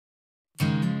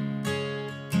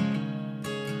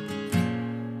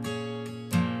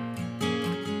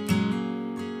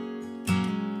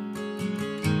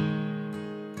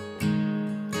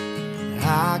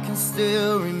I can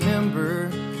still remember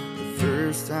the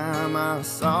first time I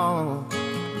saw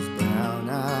his brown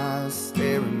eyes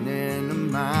staring into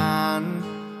mine.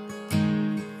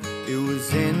 It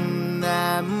was in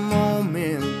that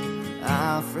moment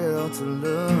I felt a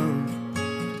love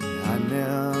I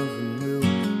never knew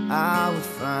I would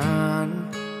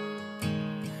find.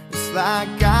 It's like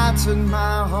I took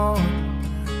my heart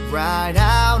right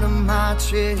out of my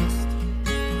chest,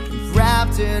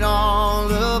 wrapped it all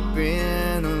up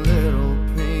in a little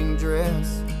pink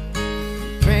dress,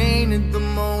 painted the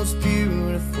most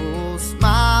beautiful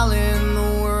smile in the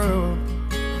world,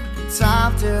 and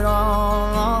topped it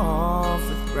all off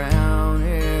with brown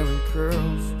hair and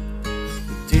curls.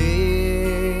 The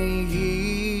day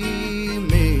he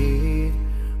made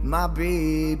my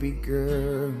baby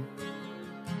girl.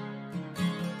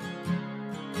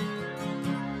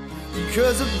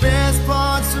 Because the best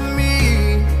parts of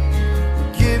me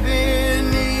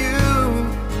given to you,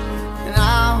 and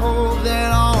I hope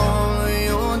that all of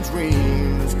your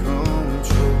dreams come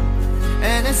true.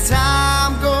 And as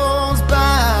time goes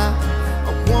by,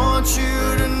 I want you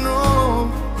to know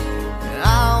that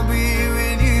I'll be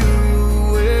with you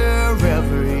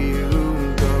wherever you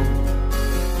go.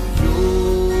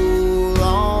 You'll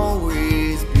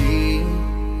always be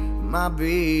my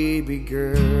baby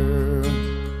girl.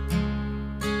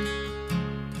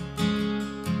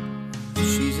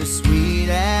 She's as sweet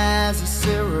as a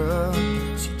syrup,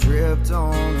 she dripped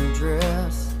on her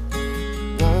dress.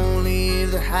 Won't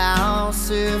leave the house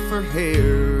if her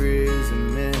hair is a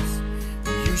mess.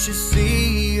 You should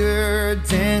see her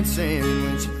dancing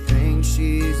when she thinks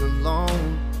she's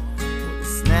alone, with the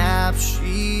snaps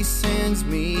she sends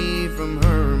me from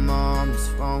her mom's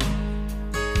phone.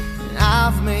 And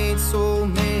I've made so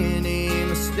many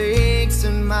mistakes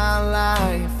in my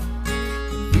life,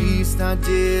 at least I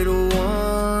did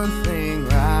one thing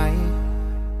right,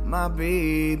 my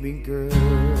baby girl.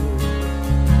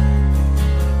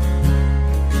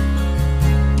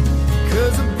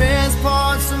 'Cause the best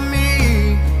parts of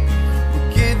me were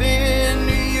given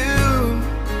to you,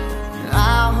 and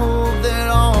I hope that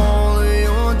all of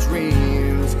your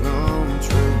dreams come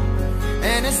true.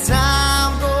 And as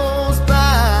time goes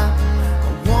by,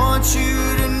 I want you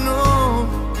to know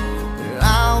that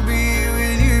I'll be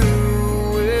with you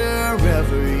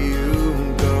wherever you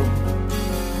go.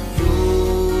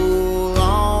 You'll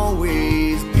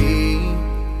always be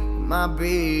my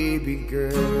baby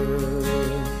girl.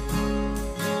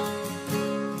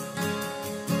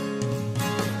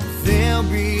 There'll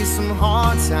be some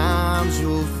hard times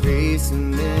you'll face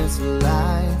in this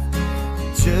life.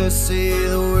 Just say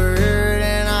the word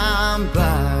and I'm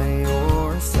by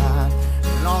your side.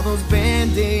 And all those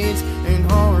band-aids and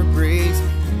heartbreaks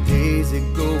and days that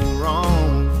go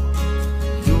wrong,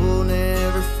 you'll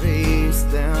never face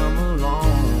them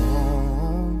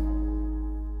alone.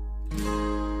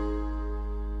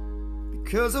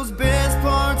 Because those best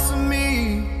parts of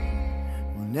me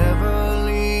will never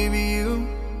leave you,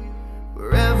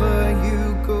 wherever you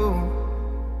go,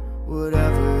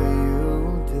 whatever you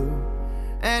do.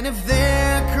 And if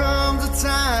there comes a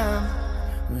time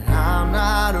when I'm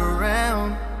not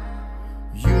around,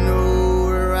 you know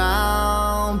where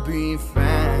I'll be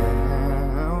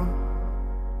found,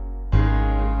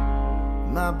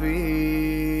 my baby.